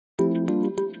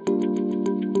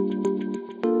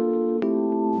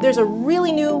there's a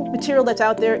really new material that's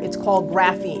out there. It's called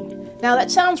graphene. Now that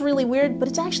sounds really weird, but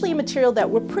it's actually a material that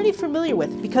we're pretty familiar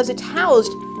with because it's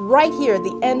housed right here at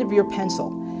the end of your pencil.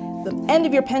 The end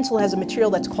of your pencil has a material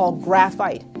that's called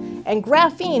graphite. And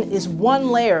graphene is one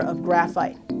layer of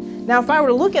graphite. Now if I were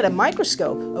to look at a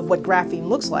microscope of what graphene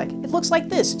looks like, it looks like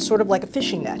this. It's sort of like a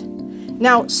fishing net.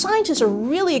 Now scientists are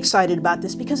really excited about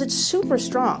this because it's super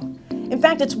strong. In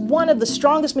fact, it's one of the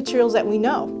strongest materials that we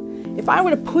know. If I were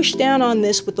to push down on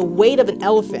this with the weight of an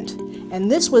elephant, and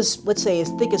this was, let's say, as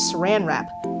thick as saran wrap,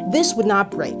 this would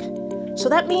not break. So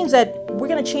that means that we're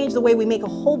going to change the way we make a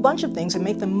whole bunch of things and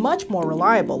make them much more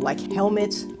reliable, like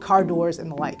helmets, car doors,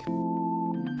 and the like.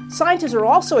 Scientists are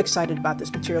also excited about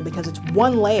this material because it's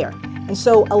one layer, and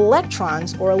so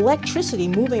electrons or electricity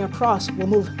moving across will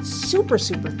move super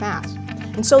fast.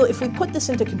 And so if we put this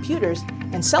into computers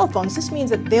and cell phones, this means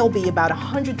that they'll be about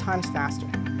 100 times faster.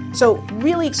 So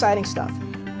really exciting stuff.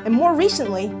 And more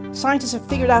recently, scientists have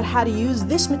figured out how to use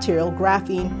this material,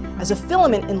 graphene, as a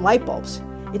filament in light bulbs.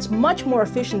 It's much more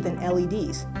efficient than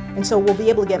LEDs, and so we'll be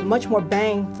able to get much more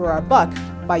bang for our buck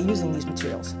by using these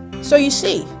materials. So you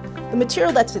see, the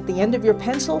material that's at the end of your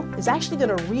pencil is actually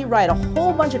going to rewrite a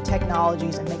whole bunch of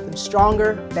technologies and make them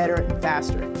stronger, better, and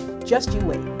faster. Just you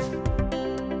wait.